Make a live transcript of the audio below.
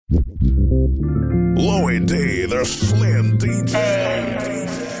Lloyd D, the Slim DJ.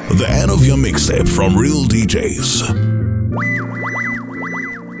 The end of your mixtape from Real DJs.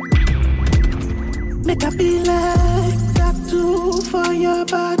 Make I be like that too for your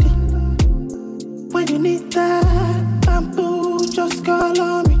body. When you need that bamboo, just call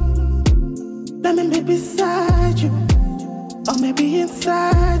on me. Let me be beside you, or maybe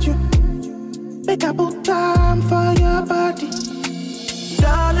inside you. Make I put time for your body.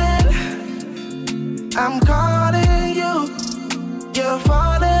 Darling, I'm calling you. You're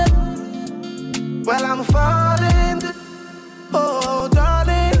falling. Well, I'm falling. Oh,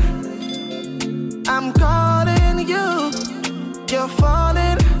 darling, I'm calling you. You're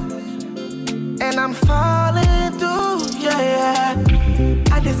falling. And I'm falling too, yeah.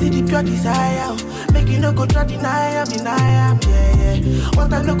 I just see the pure desire. Make you no go try deny am, yeah.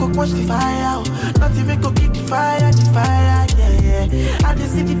 What I no go quench the fire. Not even go keep the fire, yeah. I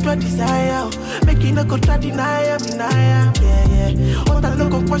just see the pure desire. Make you no go try deny am, yeah. What I no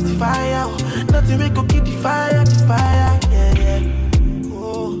go quench the fire. Not even go keep the fire, yeah.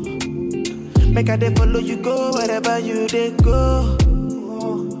 Oh. Make I dey follow you go wherever you dey go.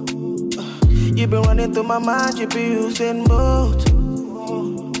 You been running through my mind, you be using both.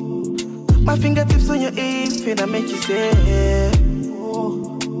 My fingertips on your hips, finna make you say,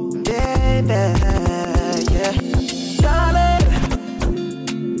 baby, yeah. Darling,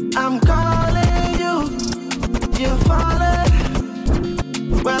 I'm calling you. You're falling.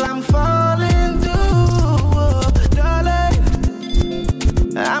 Well, I'm falling too. Darling,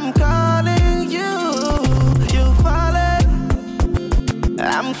 I'm calling you. You're falling.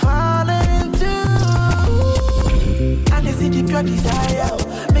 I'm falling too. I can see the pure desire.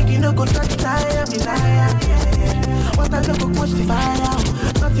 Make you no go try to deny, yeah. What I no go quench the fire.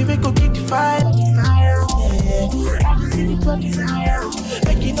 Not even go keep the fire, yeah. I can see the pure desire.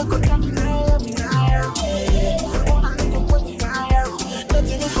 Make you no go try to deny, yeah. What I no go quench the fire. Not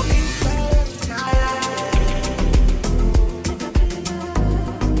even go keep the fire, yeah.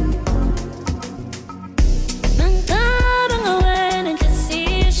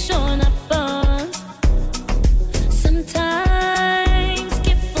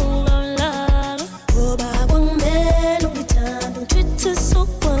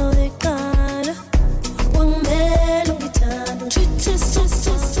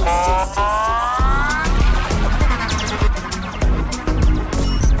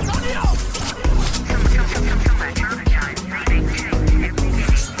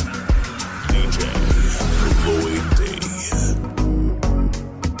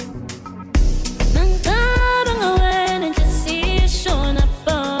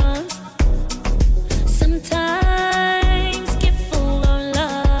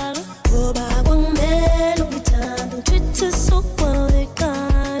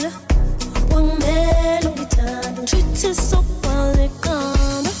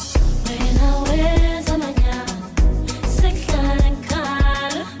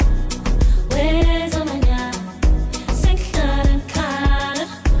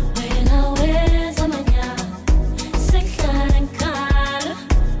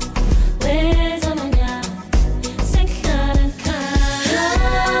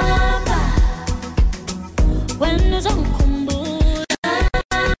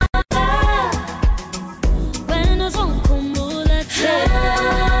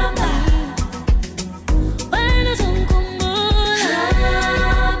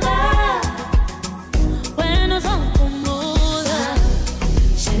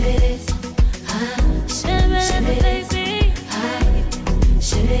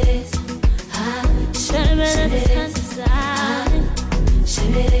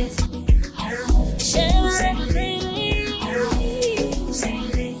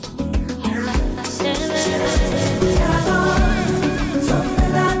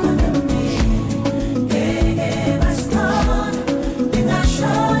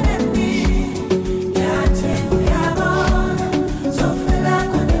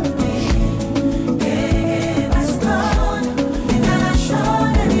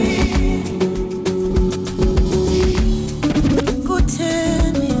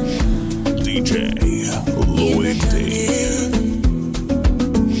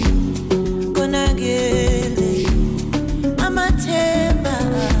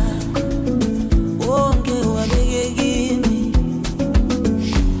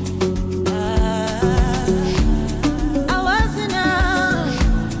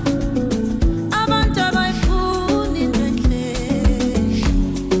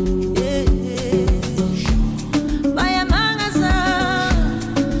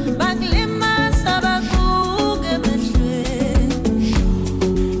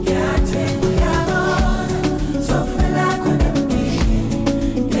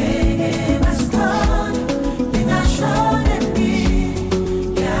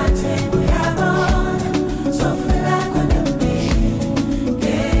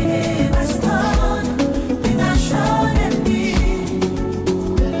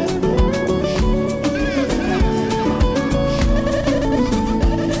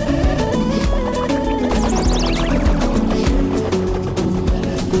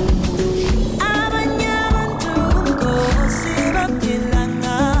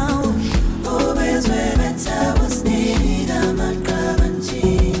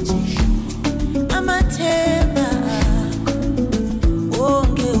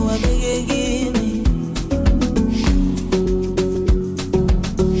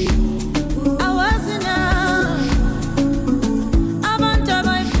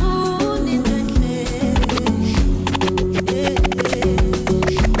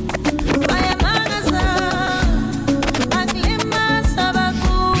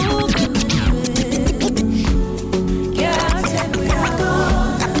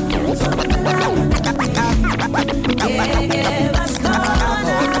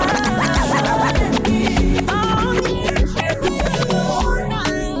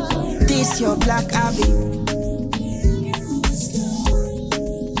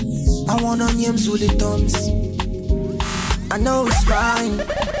 to the thumbs. I know it's fine.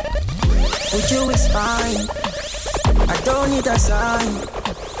 With you it's fine. I don't need a sign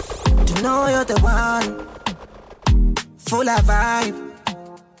to know you're the one. Full of vibe,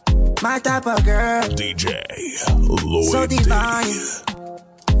 my type of girl. DJ Lloyd so divine,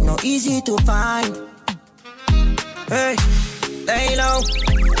 no easy to find. Hey, lay low,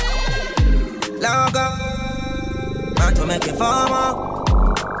 log up, want to make it formal.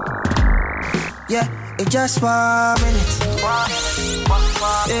 Yeah, it's just 1 minute.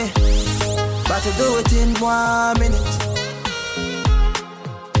 Yeah, about to do it in 1 minute.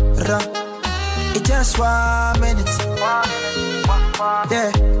 It's just 1 minute.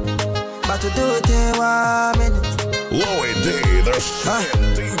 Yeah, about to do it in 1 minute. Lloyd D, the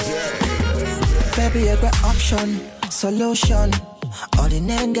DJ. Baby, a great option, solution. All the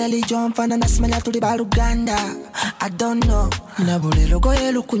nengeli jump and I smell to the baluganda. I don't know. Nabuli logo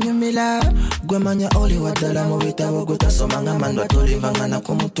yelu kunyumila. Gwemanya oli wadala mowita wogota somanga mando tolivanga na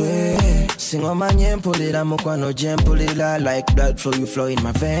kumutwe. Singo manye mpulira mukwano jempulira. Like blood flow, you flow in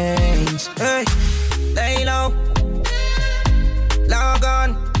my veins. Hey, lay low, log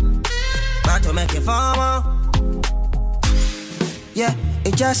on, about to make it formal. Yeah,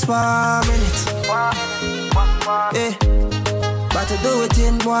 it's just 1 minute. Yeah, about to do it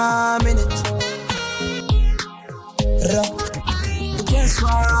in 1 minute. Just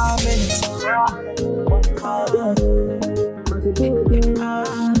 1 minute.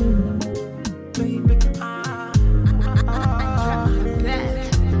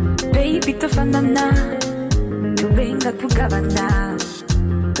 Baby, tufanana, tuvenga tugabana,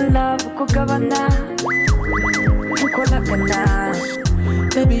 love kugabana, tukolagana.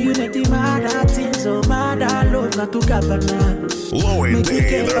 Baby, you make the mad things so mad. Love not to gabana. Lloyd D,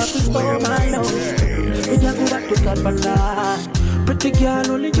 the Slim DJ. Pretty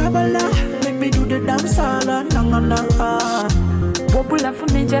girl only jabala. Make me do the dance all na. Wobula for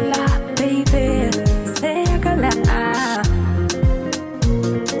me jala, baby, say agala.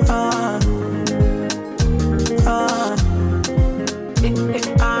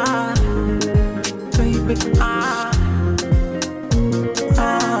 Baby,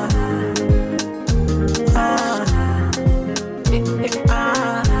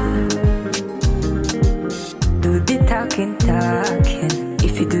 Do the talking,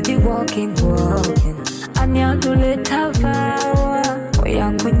 if you do the walking. Anya do the tavawa, oya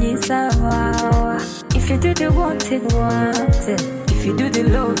kunyisawa. If you do the wanting, if you do the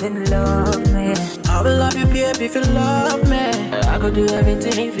loving, love me. I will love you, baby, if you love me. I could do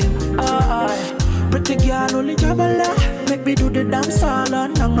everything if you. Pretty girl only jabala. Make me do the dance all na.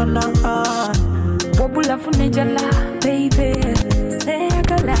 Wobula for me jala, baby, say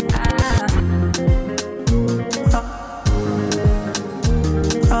agala.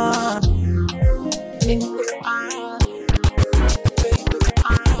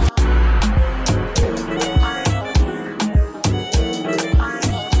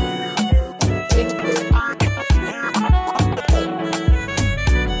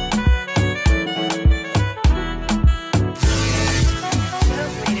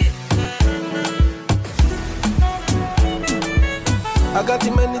 I got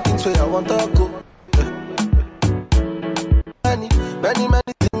many things where I want to go. Many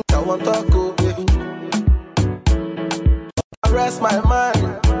things I want to go. I rest my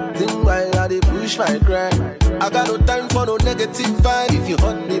mind, think while I push my grind. I got no time for no negative vibe. If you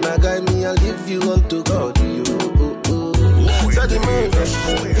hurt me, my guy, me, I'll leave you all to God. Set the mood,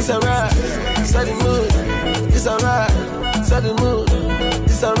 it's alright. Set the mood, it's alright. Set the mood,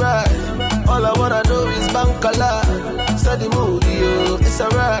 it's alright. All I wanna know is Bankala. Set the mood, yo, it's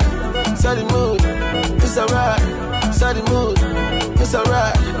alright. Set the mood, it's alright. Set the mood, it's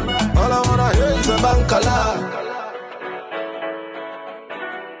alright. All I wanna hear is a Bankala.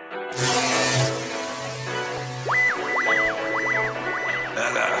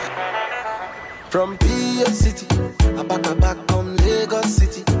 From PA City, I back from Lagos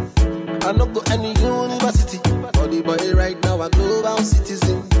City. I no go any university. For the boy right now, a global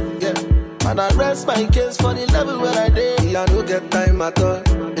citizen. Yeah, and I rest my case for the level where I did. Me, I don't get time at all.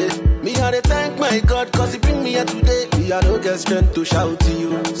 Me, I dey thank my God, cause he bring me here today. Me, I don't get strength to shout to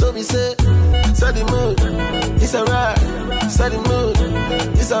you. So me say, set the mood, it's alright. Set the mood,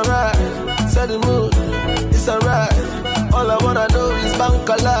 it's alright. Set the mood, it's alright. All I wanna know is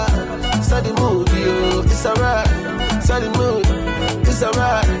Bankala. Set the mood, yo, it's alright. Set the mood, it's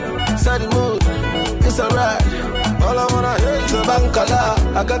alright. Set the mood, it's alright. All I wanna hear is a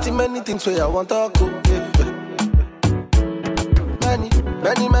Bankala. I got many things where I want to go.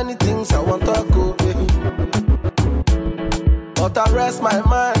 Many things I want to go. But I rest my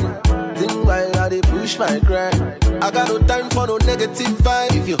mind, everything while I dey push my grind. I got no time for no negative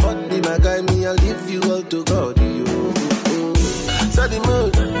vibe. If you hurt me, my guy, me, I'll leave you all to God. You. Set the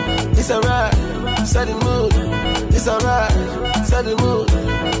mood, it's alright. Set the mood, it's alright. Set the mood,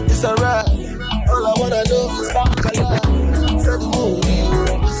 it's alright. All I wanna do is bounce alive. Set the mood,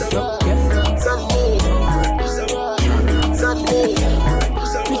 it's alright. Set the mood, it's alright. Set the mood.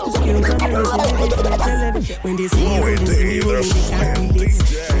 When they see you, when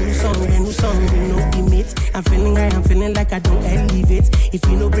new song, you know emit. I'm feeling high, I'm feeling like I don't elevate. If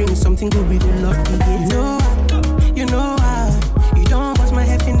you know bring something good, we do love to get. You know how, you don't bust my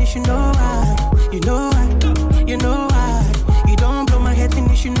head finish, you know how. You know how, you don't blow my head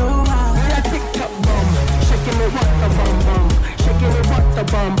finish, you know how. Yeah, TikTok bomb, shaking it what the bomb bomb, shaking it what the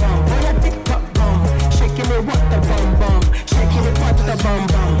bomb bomb. Yeah, TikTok bomb, shaking it what the bomb bomb, shaking it what the bomb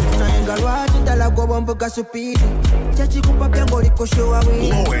bomb. Go bombo kasupiri chachi kupapia ngori kosho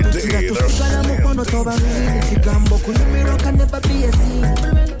awi tusikana mukono toba mili chigambo kulimiro can never be a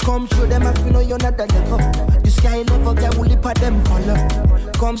scene. Come show them if you know you're not the level. The sky level get will leap at them follow.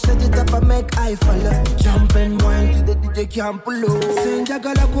 Come set it up and make I follow. Jump and wine to the DJ can't pull up. Sing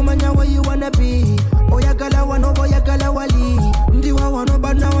jagala kumanya where you wanna be. Oyagala wano boyagala wali. Ndiwa wano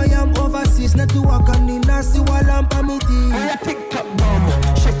but now I am overseas. Netu wakani nasi wala mpamiti. I TikTok bomb,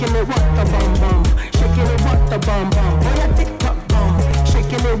 shaking it what the bomb bomb, shaking it what the bomb bomb. I TikTok bomb,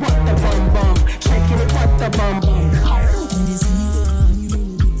 shaking it what the bomb bomb, shaking it what the bomb bomb.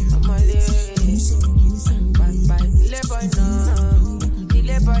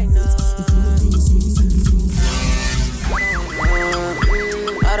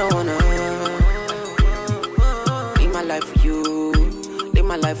 I don't wanna live my life for you, live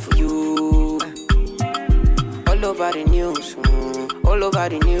my life for you. All over the news, all over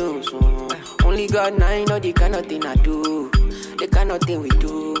the news. Only God and I know the kind of thing I do, the kind of thing we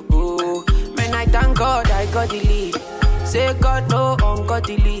do. Man, I thank God I got the lead. Say God no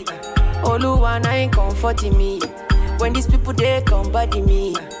ungodly. Oluwa I ain't comforting me. When these people they come body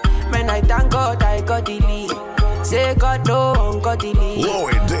me. Man, I thank God I got the lead. Say God no ungodly.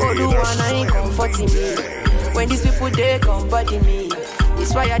 Oluwa I ain't comforting me. When these people they come body me.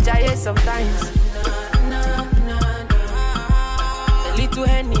 It's why I die sometimes. A little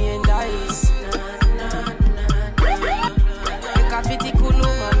Henny and ice. Make a fitty cool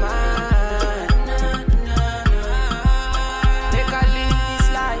my mind. Make a live this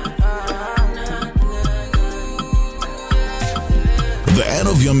life. The end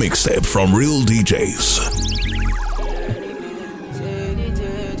of your mixtape from Real DJs.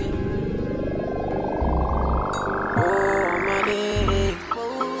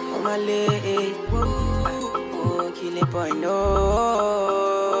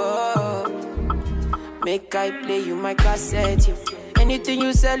 Make I play you my cassette, you. Anything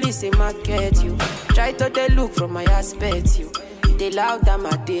you sell is a market, you. Try to they look from my aspect, you. They loud them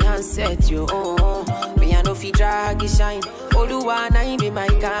at the handset, you. Me I know fi drag it shine. Oluwa na be my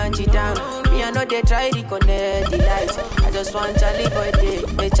kanji down. Me I know they try to connect the lights. I just want Charlie boy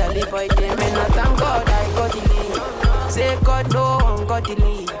day, Charlie boy day. Man I thank God I got the lead. Say God no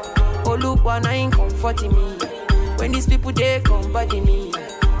ungodly. Oluwa na ain't comforting me. When these people they come body me.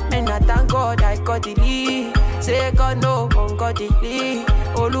 And I thank God I got the lead. Say God no ungodly.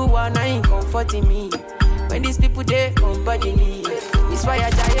 Oluwa na ain't comforting me. When these people they come body me. It's why I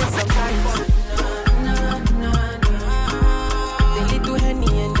die sometimes. The little Henny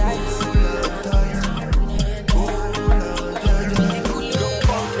and ice.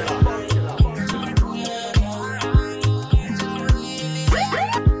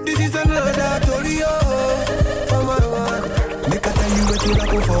 This is another story, for my one. Make I tell you what you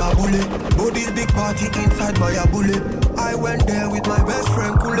like for a bullet. Go this big party inside my bullet. I went there with my best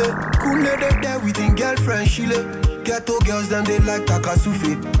friend Kule. Kule they there with his girlfriend Shile. Ghetto girls them they like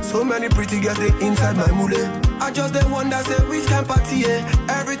Takasufi. So many pretty girls they inside my mule. I just the one that say which can party,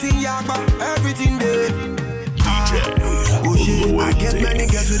 everything yakba, everything there. Oh shit, I get many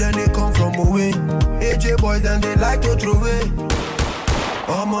girls with them they come from away. AJ boys then they like to throw away.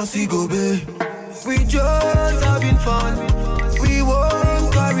 Almost go babe. We just having fun. We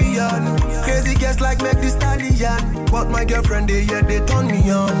won't carry on. Crazy girls like make this stallion. But my girlfriend they turn me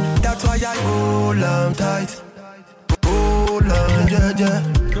on. That's why I hold on tight. Hold on, yeah.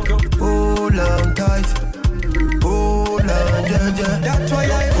 Hold on tight. Hold on, yeah. That's why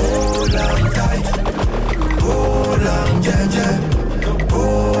I hold on tight. Hold on, yeah.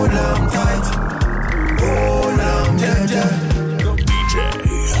 Hold on tight. Hold on, yeah. DJ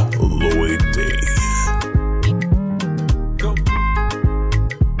Lloyd D.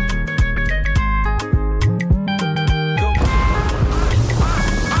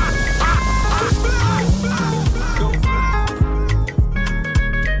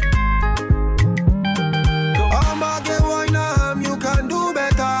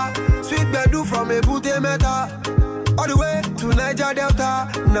 a Delta,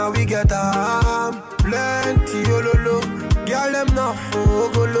 now we get plenty ololo. Girl them not for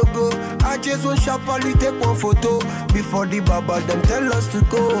go logo. I just want sharply take one photo before the baba them tell us to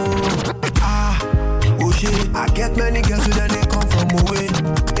go. Oh shit, I get many girls who then they come from away.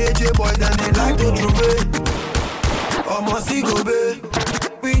 AJ boys then they like to trouble. Almost go be.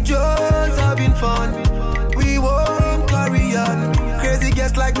 We just having fun. We won't carry on. Crazy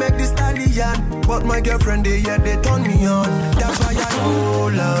guests like make the stallion. But my girlfriend they turn me on. That's why I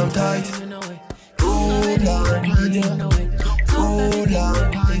hold on tight. Hold on tight. Hold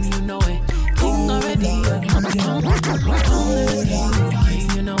on tight. You know it. King already. Hold on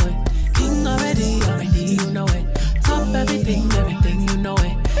tight. You know it. King already. You know it. Top everything, you know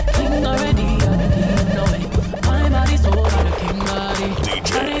it. King already, you know it. My body's all about a king body.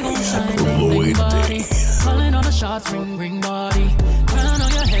 Body gon' shine, ring body. Calling all the shots, ring body. Crown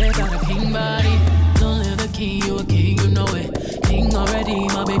on your head, got a king body. Don't live the king, you a king, you know it. King already,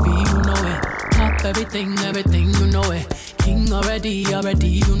 my baby, you know it. Top everything, you know it. King already, you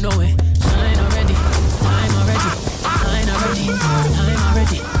know it. Shine already, it's time already. Shine already, it's time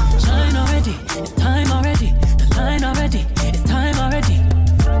already. Shine already, it's time already. The line already, it's time already.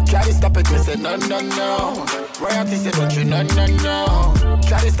 Try to stop it, me say no. Royalty say don't you no.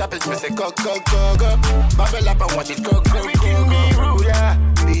 Try to stop it, me say go. Bubble up and watch it go. Everything be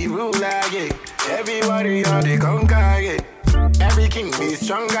ruler, yeah. Everybody on the conquer, yeah. Every king be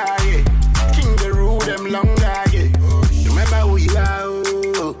stronger, yeah. King the rule them longer, yeah. Remember who you are,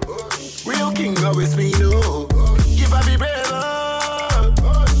 oh. Real king always be no. Give up be brave,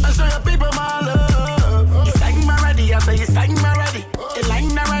 and show your people my love. You sang my ready, I say you sang my ready. You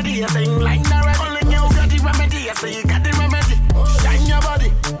line already, I say you line already. Only you got the remedy, I say you got the remedy. Shine your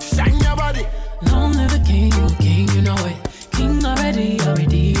body, shine your body. Long live the king, you know it. King already,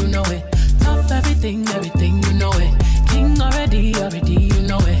 you know it. Top everything, you know it. King already, you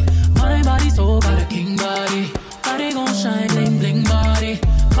know it. My body so got a king body. Body gon' shine, bling body.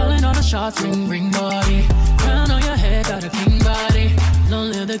 Calling all the shots, ring body. Crown on your head, got a king body.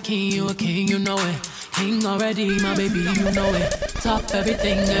 Long live the king, you know it. King already, my baby, you know it. Top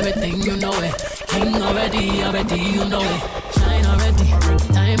everything, you know it. King already, you know it. Shine already, it's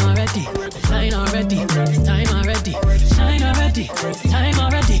time already. Shine already, it's time already. Shine already, it's time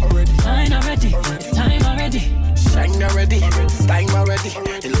already. Shine already, it's time already. Shine already, it's time already.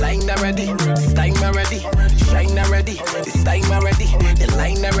 The line already, it's time already. Shine already, it's time already. The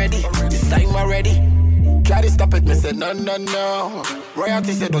line already, it's time already. Try to stop it, me say no.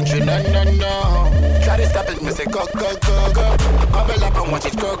 Royalty say don't you no. Try to stop it, me say go. Bubble up and watch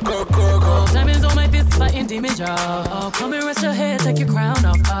it go. Diamonds on my fist, fighting demon jaw. Come and rest your head, take your crown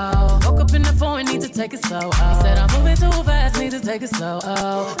off. Woke up in the phone, need to take it slow. He said I'm moving too fast, need to take it slow.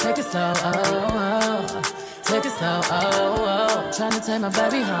 Take it slow. Take it slow. Trying to take my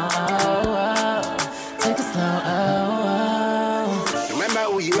baby home. Take it slow. Remember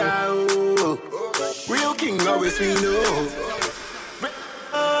who you are. Real king always we know.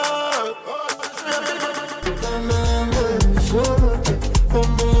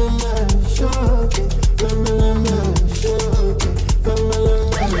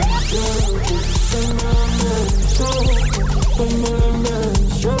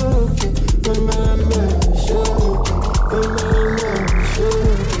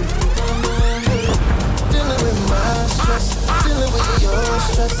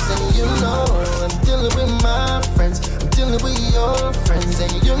 And you know I'm dealing with my friends, I'm dealing with your friends,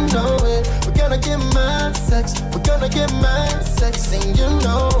 and you know it. We're gonna get mad sex, and you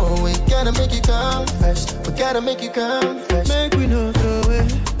know we gotta make you come fresh. Make we no throw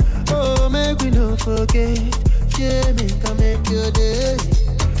it, oh make we no forget. Yeah, make I make your day.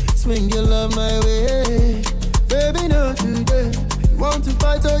 Swing your love my way, baby not today. You want to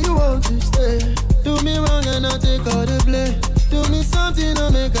fight or you want to stay? Do me wrong and I'll take all the blame. Do me something to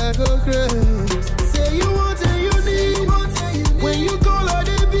make I go crazy. Say you want and you need. When you call all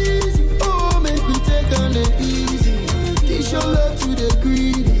the busy, oh make me take on the easy. Teach your love to the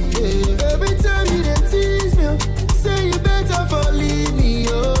greedy. Yeah. Every time you dey tease me, say you better for leave me.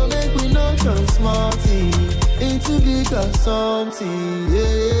 Oh make we not turn small thing into bigger something.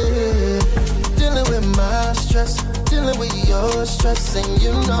 Yeah. Dealing with my stress, dealing with your stress, and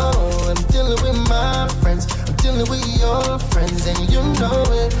you know I'm dealing with my friends. Dealing with your friends, and you know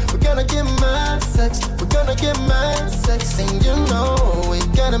it. We're gonna get mad sex, and you know we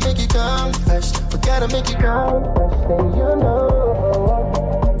gotta make you come fresh. We gotta make you come fresh, and you know.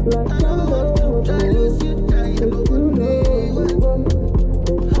 I know what to try to lose you,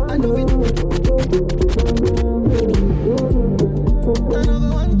 I know it. I know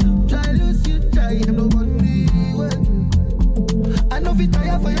what to try to lose you,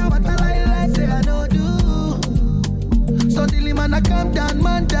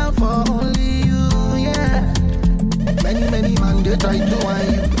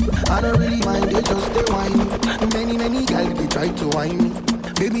 try to whine me.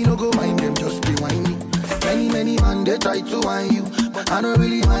 Baby, no go mind them, just be whiny. Many man, they try to whine you. But I don't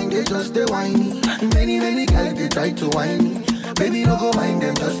really mind, they just they whiny. Many guys, they try to whine me. Baby, no go mind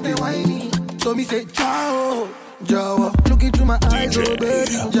them, just be whiny. So me say, ciao, Jawa. Look into my eyes, oh baby,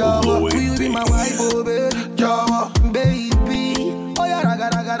 Jawa. Will you be my wife, oh baby, Jawa, baby. Oh yeah,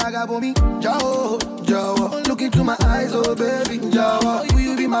 raga for me, Jawa. Look into my eyes, oh baby, Jawa. Will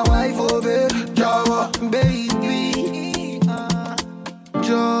you be my wife, oh baby, Jawa, baby.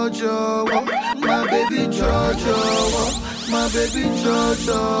 Jojo, my baby Jojo, my baby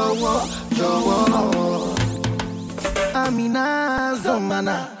Jojo, Jojo. Amina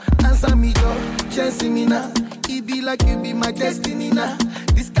Zomana, answer me yo, chance me na. It be like you be my destiny na.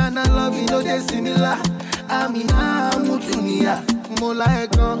 This kind of love, you know they similar. Amina Mutunia, Mola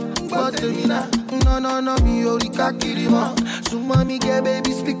Egon, Botemina. No, me Orika Kirima. So mommy get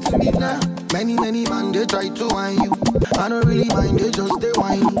baby, speak to me now. Many man, they try to whine you. I don't really mind, they just they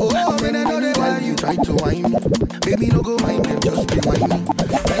whine. Oh, when I know they whine you, try to whine me. Baby, no go mind them, just be whining.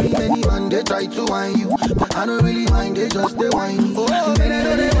 Many man, they try to whine you. But I don't really mind, they just they whine. Oh, when I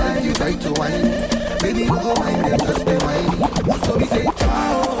know they whine you, try to whine me. Baby, no go mind them, just they whining. So we say,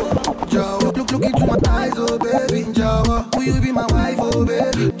 ciao, Jawa. Look into my eyes, oh baby, Jawa. Will you be my wife, oh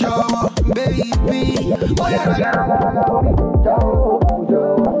baby, Jawa, baby. Oh yeah, Jawa.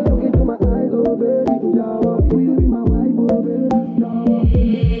 Look into my eyes, oh baby, Jawa. Will you be my wife, oh baby, Jawa.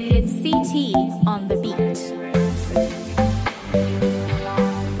 It's CT on the beat.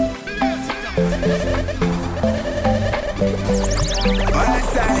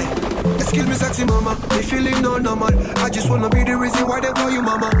 Excuse me, sexy mama, me feeling no normal. I just wanna be the reason why they call you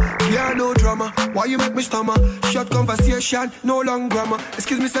mama. Yeah, no drama, why you make me stammer? Short conversation, no long grammar.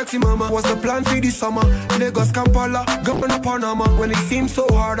 Excuse me, sexy mama, what's the plan for this summer? Lagos, Kampala, Ghana, Panama. When it seems so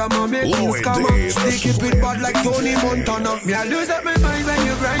hard, I'ma make you scammer. Stay keep it bad like Tony Montana. Me, I lose up my mind when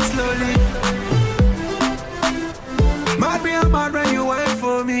you grind slowly. Mad me, I'm mad when you wait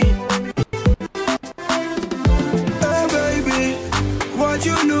for me. Hey baby, what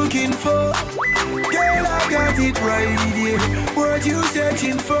you looking for? Girl, I got it right here. What you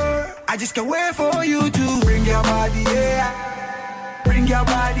searching for? I just can't wait for you to bring your body, yeah. Bring your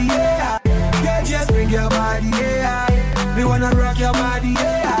body, yeah. Yeah, just bring your body, yeah. We wanna rock your body,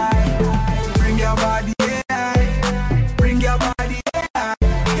 yeah. Bring your body, yeah. Bring your body, yeah.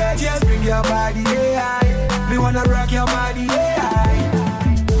 Yeah, just bring your body, yeah. We wanna rock your body, yeah.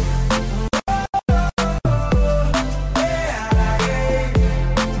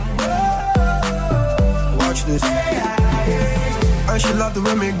 This. And she love the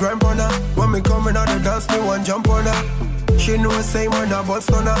way me grind on her. When me coming out the dance, me one jump on her. She know the same when I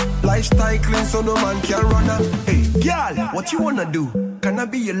bust on her. Lifestyle clean so no man can run her. Hey, girl, what you wanna do? Can I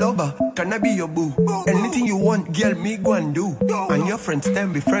be your lover? Can I be your boo? Anything you want, girl, me go and do. And your friends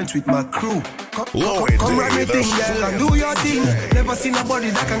then be friends with my crew. Come ride me thing, girl, and do your thing. Never seen a body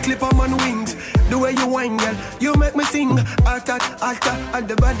that can clip on my wings. The way you whine, girl, you make me sing. Alta, and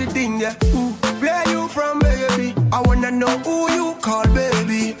the body thing, yeah. Ooh. Where you from, baby? I wanna know who you call,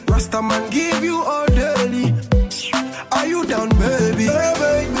 baby. Rasta man give you all daily. Are you down, baby? Hey,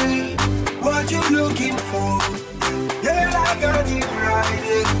 baby, what you looking for? Yeah, I got it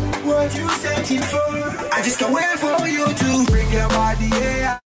right. What you searching for? I just can't wait for you to bring your body,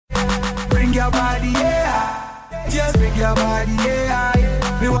 yeah. Bring your body, yeah. Just bring your body, yeah.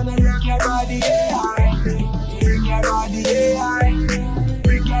 We wanna rock your body, yeah. Bring your body, yeah.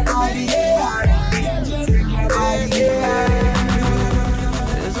 Bring your body, yeah.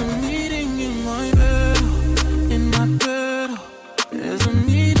 There's a meeting in my bed, in my bed. There's a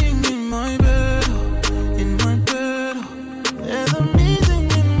meeting in my bed, in my bed. There's a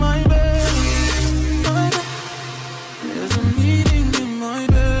meeting in my bed, my bed. There's a meeting in my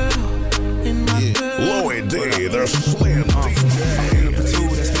bed, in my bed. Lloyd D, the Slim DJ.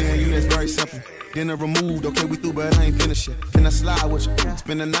 That's me and you, that's very simple. Dinner removed, okay, we through, but I ain't finished yet. Can I slide with you?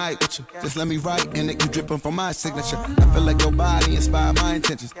 Spend the night with you. Just let me write, and it you dripping from my signature. I feel like your body inspired my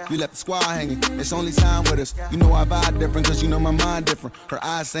intentions. You left the squad hanging, it's only time with us. You know I vibe different, cause you know my mind different. Her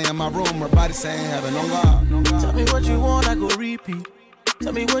eyes saying my room, her body saying heaven, on God. Tell me what you want, I go repeat.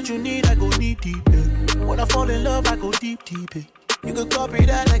 Tell me what you need, I go deep, yeah. When I fall in love, I go deep, yeah. You could copy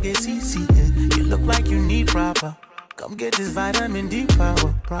that like a CC, yeah. You look like you need proper. Come get this vitamin D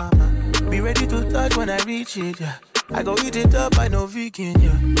power, proper. Be ready to touch when I reach it, yeah. I go eat it up, I know vegan,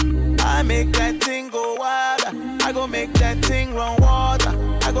 yeah. I make that thing go wild. I go make that thing run water.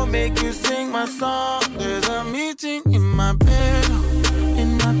 I go make you sing my song. There's a meeting in my bed,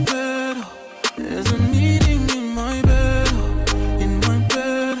 in my bed. There's a meeting in my bed, in my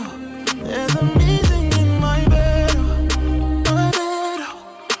bed. There's a meeting in my bed,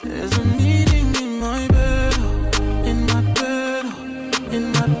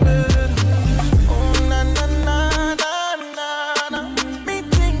 bed. Oh na na na na na na.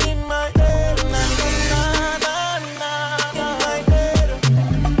 Meeting in my head. Na na na na na my bed.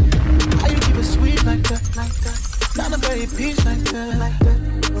 How you keep it sweet like that, like that? Down a berry peach like that, like that.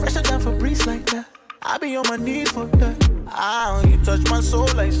 Fresher down for breeze like that. I be on my knees for that. Ah, you touch my soul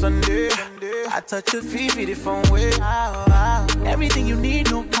like Sunday. I touch your feet the phone way. Everything you need,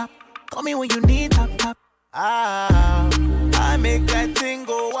 no pop. Call me when you need top top. I make that thing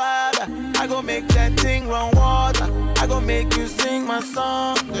go wild. I go make that thing run water. I go make you sing my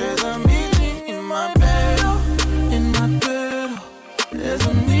song. There's a meeting in my bed, in my bed. There's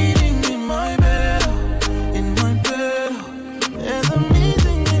a meeting in my bed, in my bed. There's a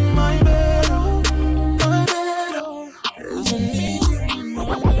meeting in my bed, my bed. There's a meeting in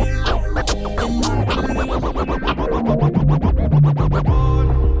my bed, in my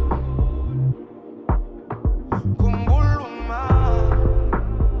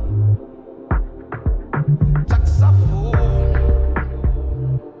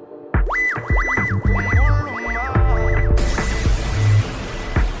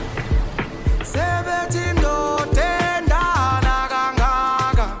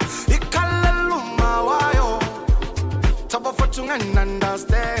and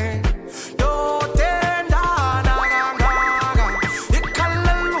understand. Yo tenda naganga,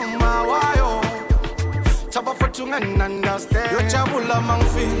 ikaleluma wayo. Taba fortune and understand. Yo chabula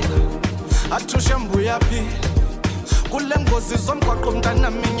mangfila, atushe mbuya pila. Kule ngozi zomkwaqo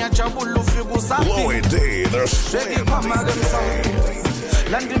mntana minya chabula ufika usaphila. Lowe Day, the Slim DJ.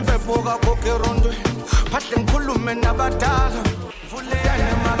 Landi mpepho kakhokhe rondwe. Phahle ngikhulume nabadala.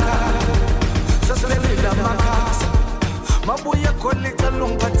 Vuleyane makhala. Sesibelile amakhasa. Mabuya kolika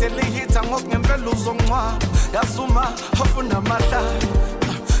lungiphathele hita ngokungempela uzongcwa yazuma afuna amahla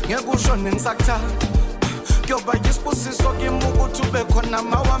ngekusho nengisakutha kuyoba yisibusiso kimi ukuthi ube khona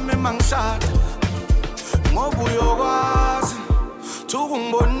mawami mangishada ngoba uyokwazi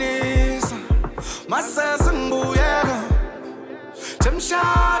ukungibonisa maseze ngibuyeka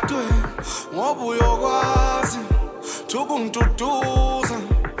temshadwe ngoba uyokwazi ukungiduduza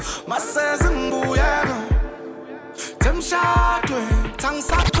maseze ngibuyeka temshadwe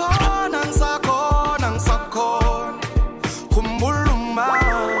tangisakhona ngisakhona ngisakhona kumbuluma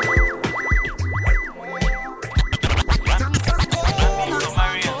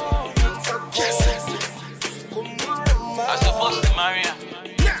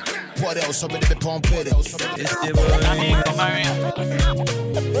What else? I'm ready to pump it. It's the boy Maria.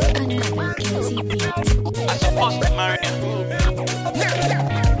 I'm supposed to marry you.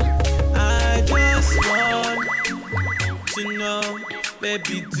 I just want to know,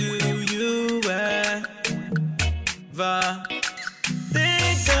 baby, do you ever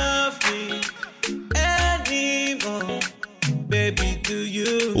think of me anymore? Baby, do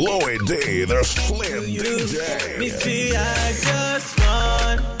you? Lowe Day, the Slim DJ. Me see, I just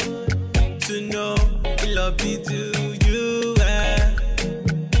want to know, love me, do you ever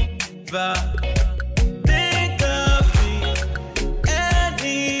think of me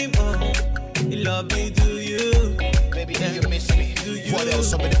anymore? Love me, do you? Baby, do you miss me? What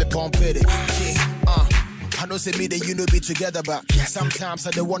else? I'm ready to pump it. I know say me that you know be together, but sometimes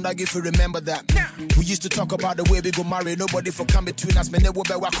I don't wonder if you remember that. We used to talk about the way we go marry, nobody for come between us, man, never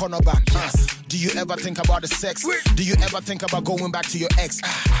be walk on our back. Do you ever think about the sex? Do you ever think about going back to your ex?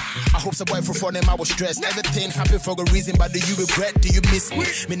 I hope the boy for fun him I was stressed. Everything happened for a reason, but do you regret? Do you miss me?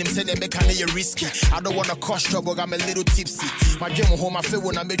 Meaning say they make you risky. I don't wanna cause trouble, I'm a little tipsy. My dream home I feel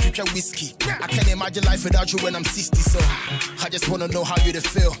when I make you drink whiskey. I can't imagine life without you when I'm 60, so I just wanna know how you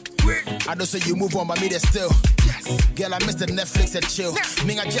feel. I don't say you move on, but me there still. Girl, I miss the Netflix and chill.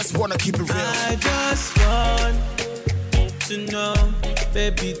 Me, I just wanna keep it real. I just want to know,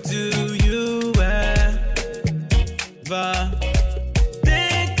 baby, do you ever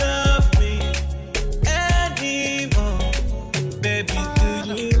think of me anymore? Baby,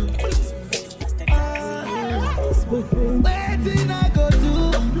 do you? Waiting I go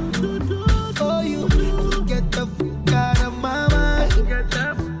do for you. Get the fuck out of my mind. Get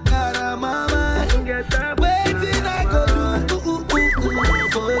the fuck out of my mind. Waiting I go do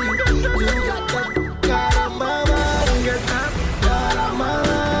for you. You got the fuck out of my mind. Get the fuck out of my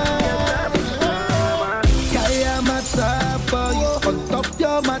mind. Kaya mata for you. On top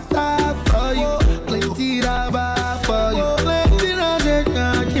your mata for you. Plenty raba for you. Plenty raba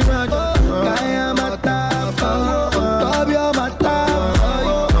Kaya mata for you. On top your mata for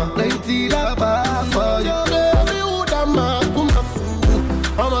you. Plenty raba for you.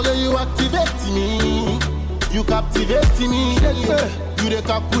 You activate me, you captivate me, you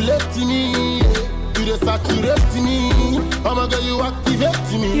recalculate me. You dey saturate me. I'ma get you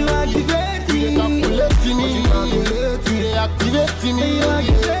activate me. You activate me. You dey calculate me. You dey activate me. You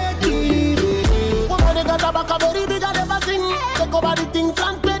activate me. Woman, they got a back a very big and never sing. Take over the thing,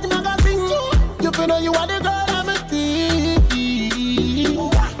 front page magazine. You feel you are the girl I'm a tea.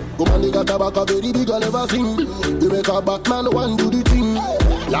 Woman, they got a back a very big and never sing. You make a Batman one do the thing.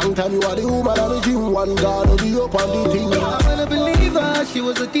 Long time you are the woman of the gym. One God will be up on the thing. I'm gonna believe her, she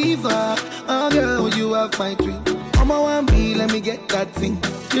was a diva. Oh girl, you have my dream. I'm a 1B, let me get that thing.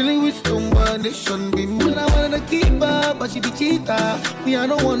 Dealing with stone, but they shouldn't be me. I wanted to keep her, but she be cheater. Me, I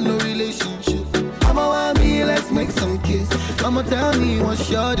don't want no relationship. I'm a 1B, let's make some kiss. Mama, tell me what's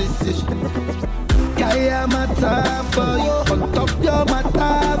your decision. Yeah, my time for you. On top, you're my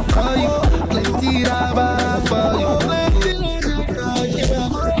time for you. Plenty rubber for you. Plenty rubber for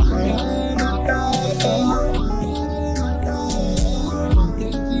you.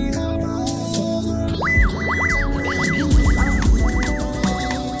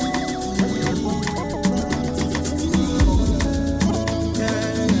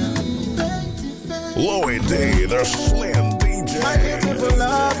 Lloyd D, the Slim DJ. My beautiful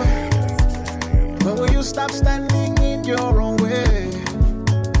lover, when will you stop standing in your own way?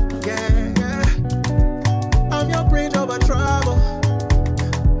 Yeah, yeah. I'm your bridge over trouble.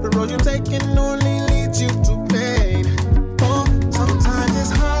 The road you're taking only leads you to pain. Oh, sometimes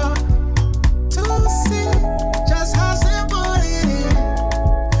it's hard to see just how simple it is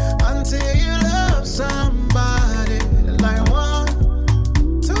until you love somebody like one.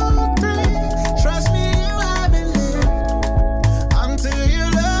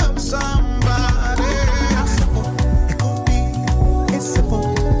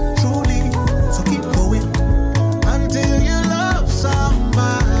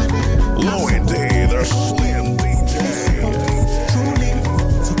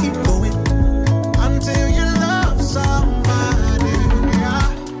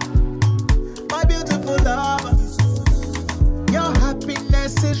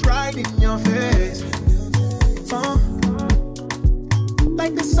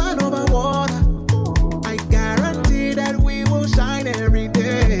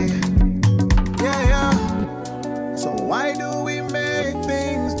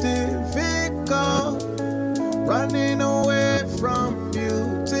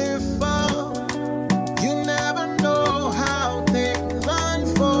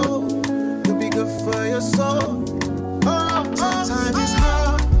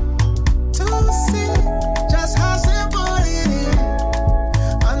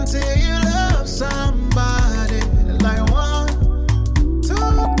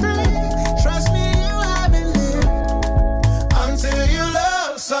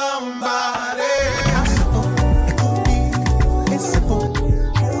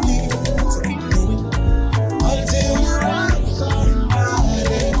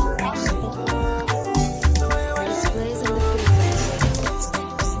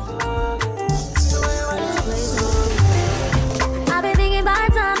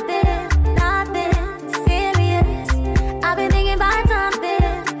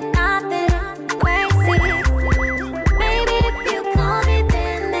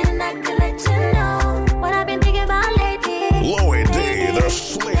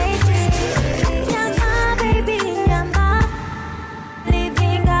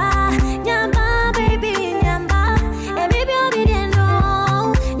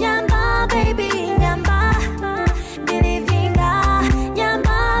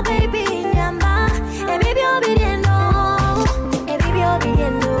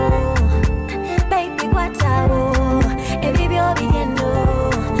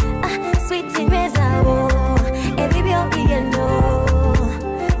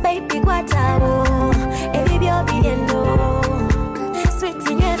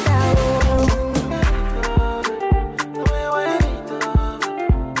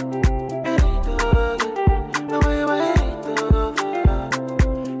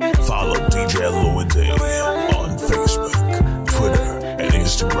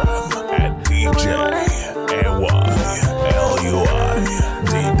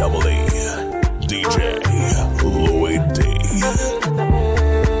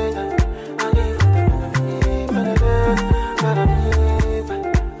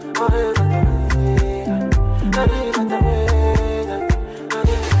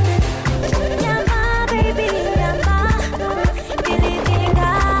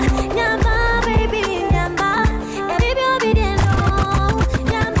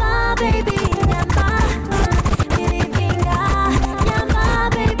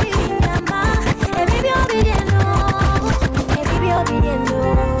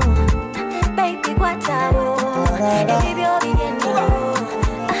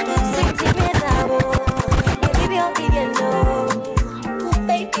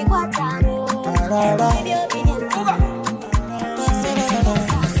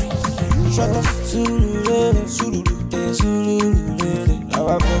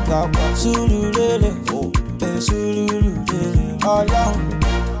 Sululele, sululele. Allow,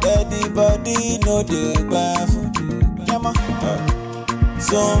 everybody know the bafu. Yama,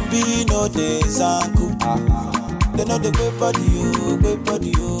 zombie know the zanku. They know the good body, oh, good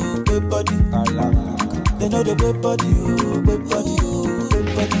body, oh, good body. They know the good body, oh, good body, oh, good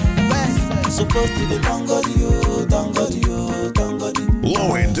body. Supposed to be tangodi, oh, tangodi, oh, tangodi.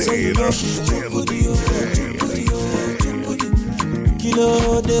 Low indeed, the Slim DJ.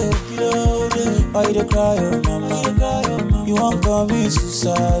 Kilo de, why you cry, oh mama? You won't call me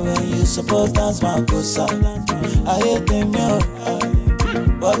suicide when you supposed dance my cosa. I hate them, yo.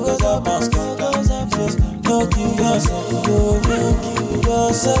 What goes up must go, no kill yourself, no kill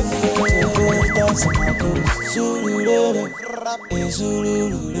yourself. Go dance my cosa. Sululele,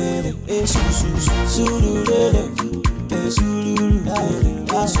 sululele, sululele, sululele,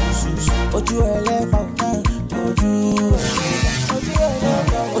 what you like,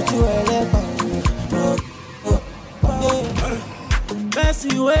 what you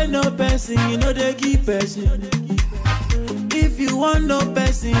person when no person, you know they keep person. If you want no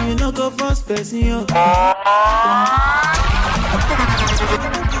person, you know go first person. Yo.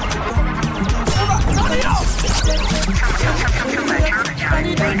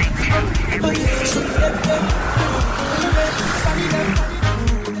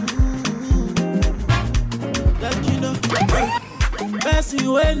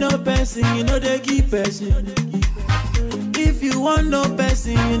 Person when no person, you know they keep person. If you want no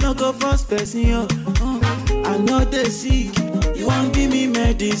person, you know go first person. Yo. I know they sick, you won't give me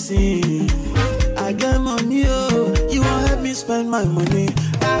medicine. I get money, oh, you won't help me spend my money.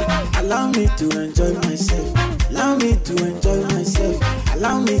 Allow me to enjoy myself. Allow me to enjoy myself.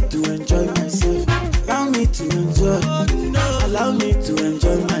 Allow me to enjoy myself. Allow me to enjoy. Allow me to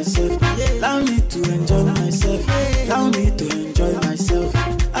enjoy myself. Allow me to enjoy myself. Allow me to enjoy myself.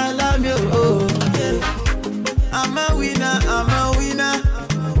 I love you, oh yeah. I'm a winner, I'm a winner.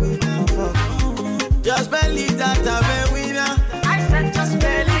 Just believe that I'm a winner. I said just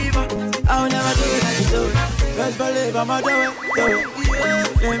believe. I'll never do it like you do it. Just believe I'ma do it, do it. Yeah.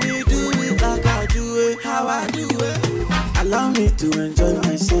 Let me do it like I do it, how I do it. Allow me to enjoy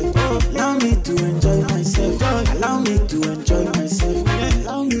myself. Allow me to enjoy myself. Allow me to enjoy myself.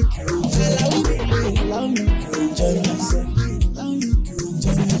 Allow me to enjoy myself. Allow me to enjoy myself. Allow me to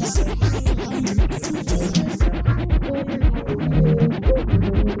enjoy myself. Allow me to enjoy myself.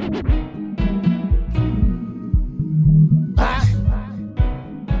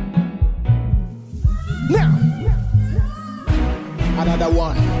 Now, another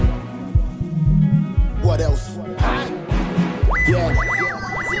one. What else? Yeah,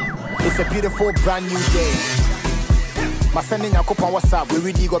 it's a beautiful brand new day. My sending a couple on WhatsApp, we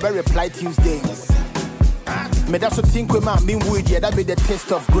really go very reply Tuesdays. Me that's what think we man mean wood, yeah, that be the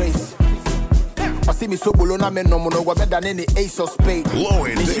taste of grace. I see me so bolona men no more better than any ace of spade. Low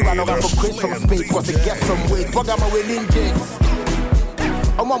indeed, she ran over for create some space, cause it gets some weight. But I'm away in James.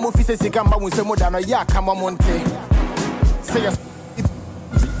 I'm one more fishes, you come back with some more than a yak, come on Monte. Say yes.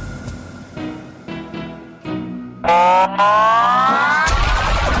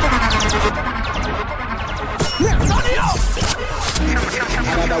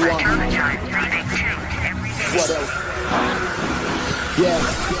 Another one. What else?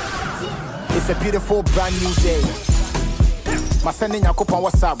 Yeah, it's a beautiful brand new day. My sending a couple on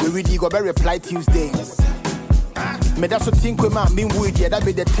WhatsApp, we really go very reply Tuesdays. Me that's what think we man mean wood, yeah, that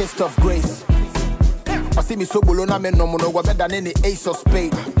be the taste of grace. I see me so bolona men no more better than any ace of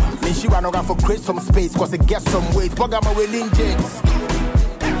spade. Me she ran over for create some space, cause it gets some weight. But I'm away in James.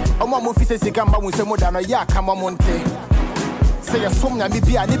 I'm one more fishes, you come back with some more than a yak, come on Monte. Say a song and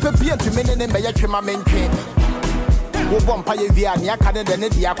be a nipper beer to men and by a my main train. Who bumpire via Niaka than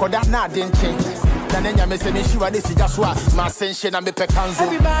the Akoda, not didn't change. Then you're missing me, sure this is just what my sensation and me pecanzo.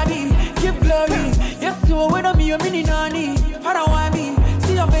 Everybody, give glory. Yes, you are with me, a mini nani. I don't want me,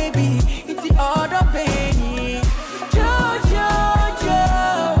 see your baby, it's the other baby. Jojo,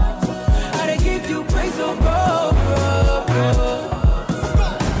 I give you praise, oh, bro.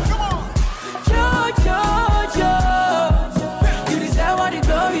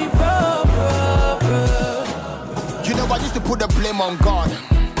 Put the blame on God.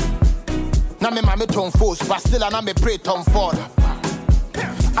 Now me mama turn force, but still I me pray Tom Ford.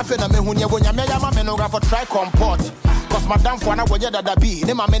 I feel na me hunya wonya me yama me no go for try comport. Cause madam for na wonya that be.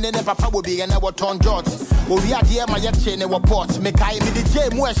 Ne mama ne papa will be and I will turn jot. O we are dear my yet chain e port. Me kai me the J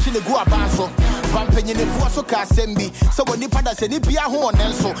mu e shile go abanso. Pampenye ne fuo so ka sembi. So when nipa da se ni bia ho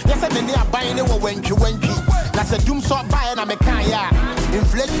onenso. Yes me ne aban ne wo wentwi. Na se dum so buy na me kan ya.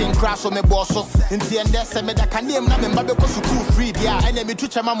 Inflation crash on me boss so inti and there say me that can name na me babe ko school free dia and me to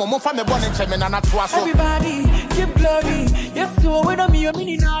chema mo fa me born chema na na to aso. Everybody give glory. Yes, so we don't me a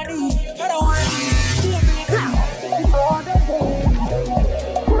mini nani. I don't want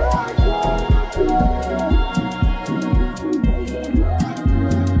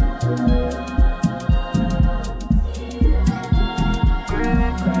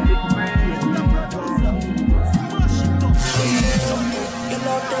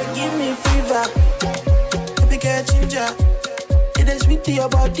give me fever, baby get ginger. It is sweet to your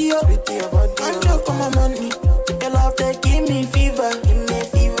body, oh. I'm drunk on my money. Your love they give me fever,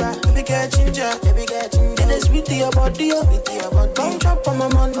 baby get ginger. It is sweet to your body, oh. Come drop on my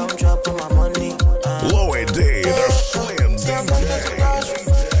money, Low D, the Slim DJ.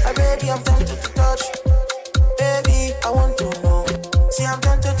 Baby, I'm tempted to touch. Baby, I want to know. See, I'm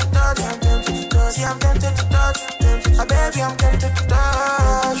tempted to touch. See, I'm tempted to touch. Baby, I'm tempted to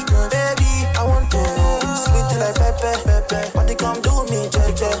touch. Baby, I want to know. Sweet like pepper. When they come do me,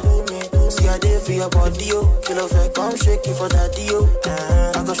 jeje. See, I did for your body, yo. Kilo fat, come shake it for daddy, yo.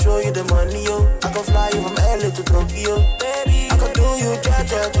 I can show you the money, yo. I can fly you from LA to Tokyo. Baby, I can do you,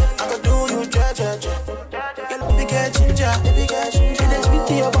 jeje. I can do you, jeje. Baby, get ginger. It is sweet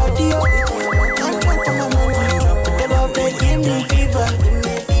to your body, yo. I'm drunk on my money. Your love, they give me fever.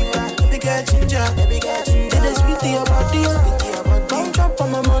 Baby, get ginger. It is sweet to your body, yo. Come drop on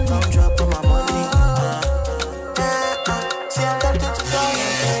my money. See, I'm tempted to touch.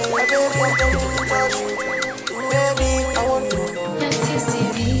 Baby, I'm tempted to touch. Baby, I want to know.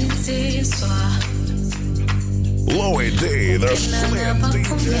 Low D, the Slim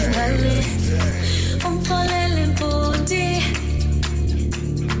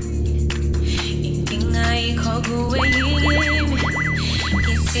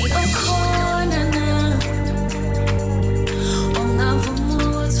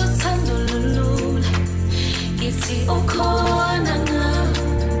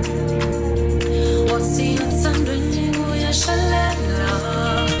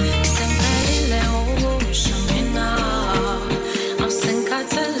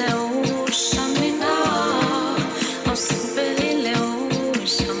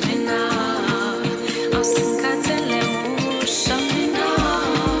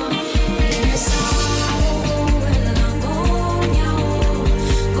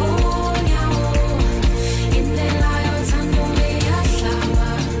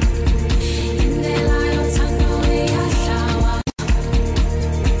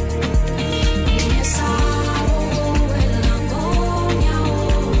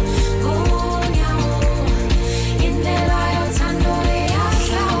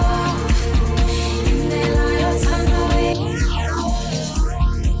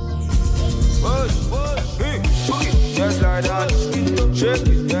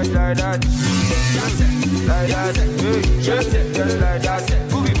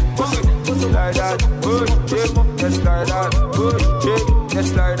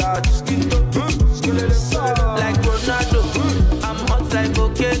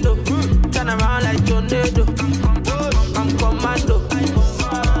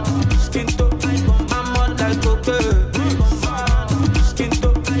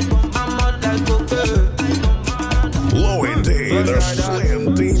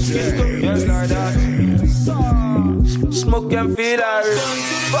DJ. Smoke and feel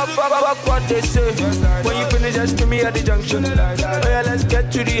fuck what they say. When you finish, just meet me at the junction. Oh yeah, let's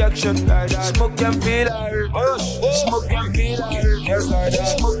get to the action. Smoke and feel smoke and feel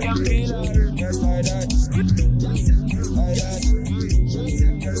smoke and feel just like that.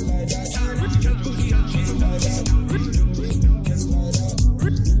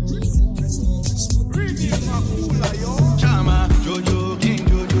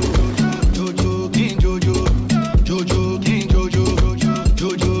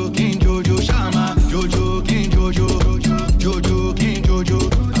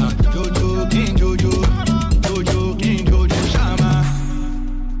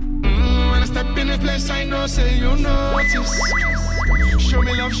 Say you notice. Show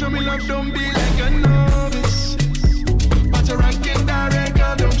me love, don't be like a novice. But a ranking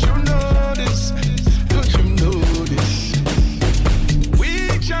director, don't you know this? Don't you know this? We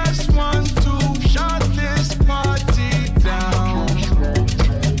just want to shut this party down.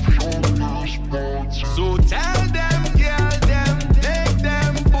 So tell them, girl, them, take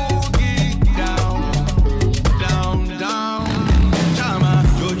them boogie down, down, down. Chama,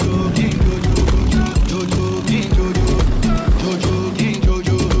 Jojo, King Jojo, Jojo, King Jojo, Jojo, King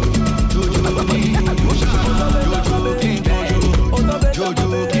Jojo, Jojo, King Jojo.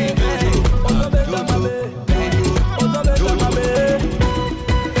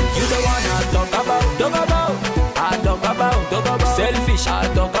 Selfish,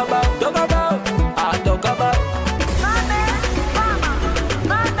 I talk about, I talk about.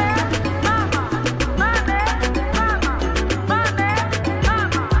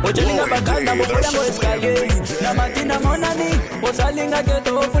 Ojelinga bakanda boboyango escalier na matina monani osalinga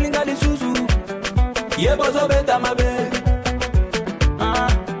keto fulinga lisusu yebozo beta mabe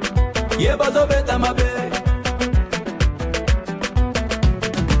yebozo beta mabe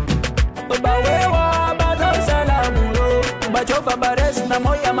bawewa bazo salamulo bachofa bares na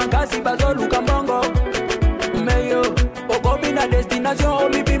moya makasi bazo lukambongo meyo okobina destination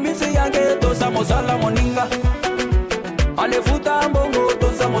olipimisi yange tosa mosala moninga alefuta mbongo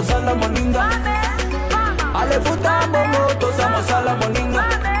tosa mosala moninga alefuta mbongo tosa mosala moninga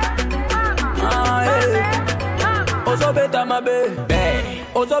ozobeta mabe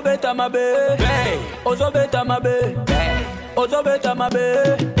ozobeta mabe ozobeta mabe ozobeta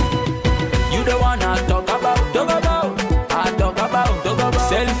mabe. You the one I talk about, I talk about,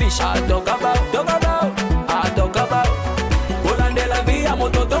 selfish, I talk about, I talk about. Volande la via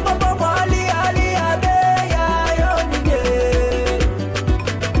moto tomo pomo ali ade ya yo nige.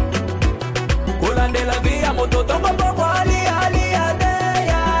 Volande la via moto tomo pomo ali ade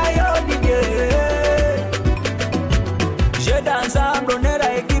ya yo nige. Je danse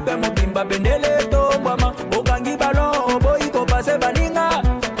ambronera equipe mo bimba benele tombama okangi balon boy ko pase baninga.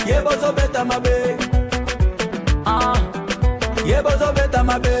 Yebozo beta mabe, yebozo beta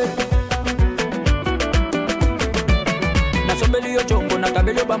mabe. Na sombeli yo chongo na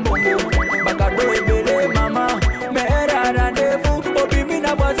kabelo bambongo, bakado ebele mama. Mera rendezvous, obimi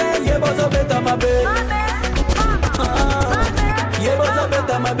na voisin. Yebozo beta mabe, yebozo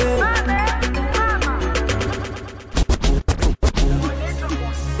beta mabe.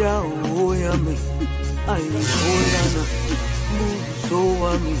 Ya oyame, ay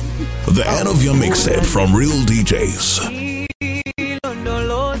the end of your mixtape from Real DJs.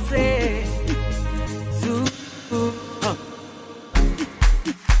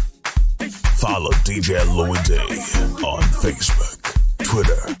 Follow DJ Louis D on Facebook,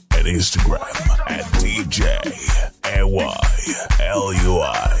 Twitter, and Instagram at DJ AYLUI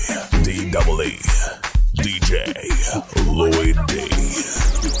DJ Louis D.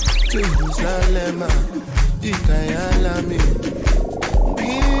 Jerusalem, Ikayalami,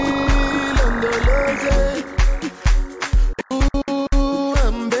 Ilondoloze,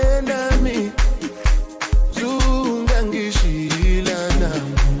 Ambenami, Zungangishilana,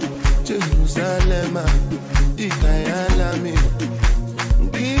 Jerusalem, Ikayalami,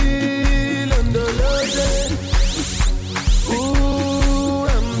 Ilondoloze,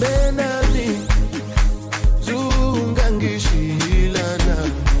 Ambenami, Zungangishilana.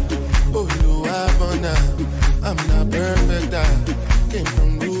 I'm not perfect, I came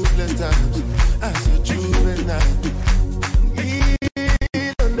from ruthless times as a juvenile.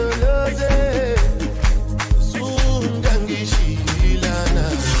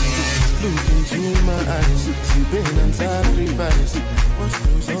 Look into my eyes, see pain and sacrifice. What's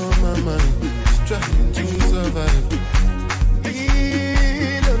goes on my mind, struggling to survive.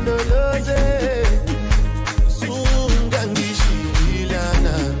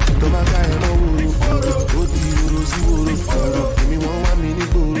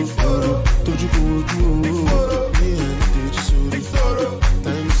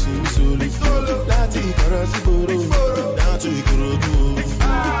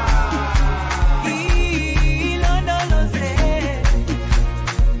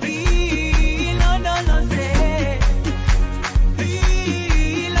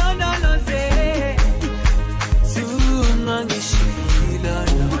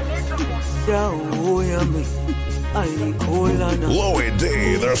 Louis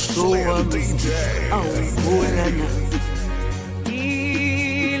D, the Slam DJ.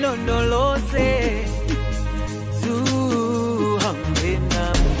 Ilondolose, Zuhambena,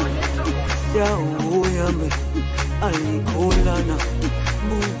 Yaoyame, Alikolana,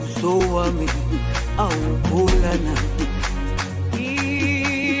 Musoame, Aukolana.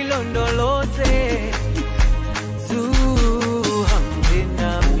 Ilondolose,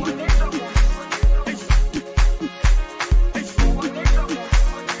 Zuhambena.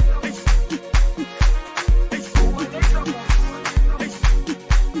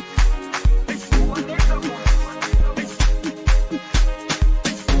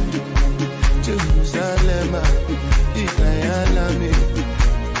 Jerusalem, Ikayalami,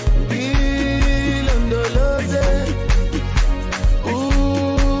 Ilondoloze.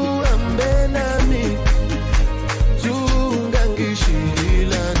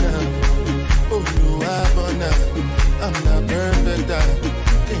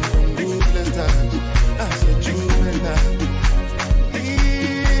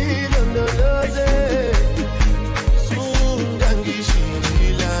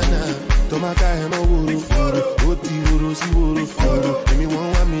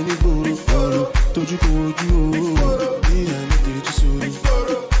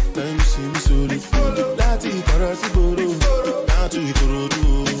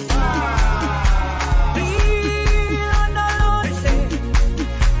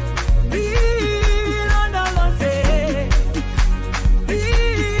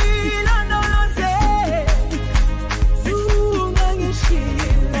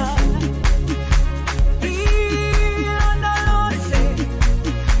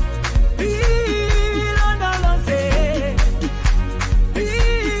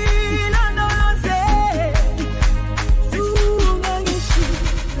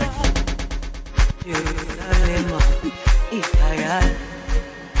 Jerusalem, Israel,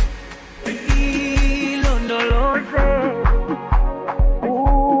 ilondoloze,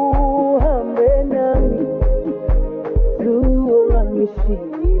 uhambe nami, tuonganishe.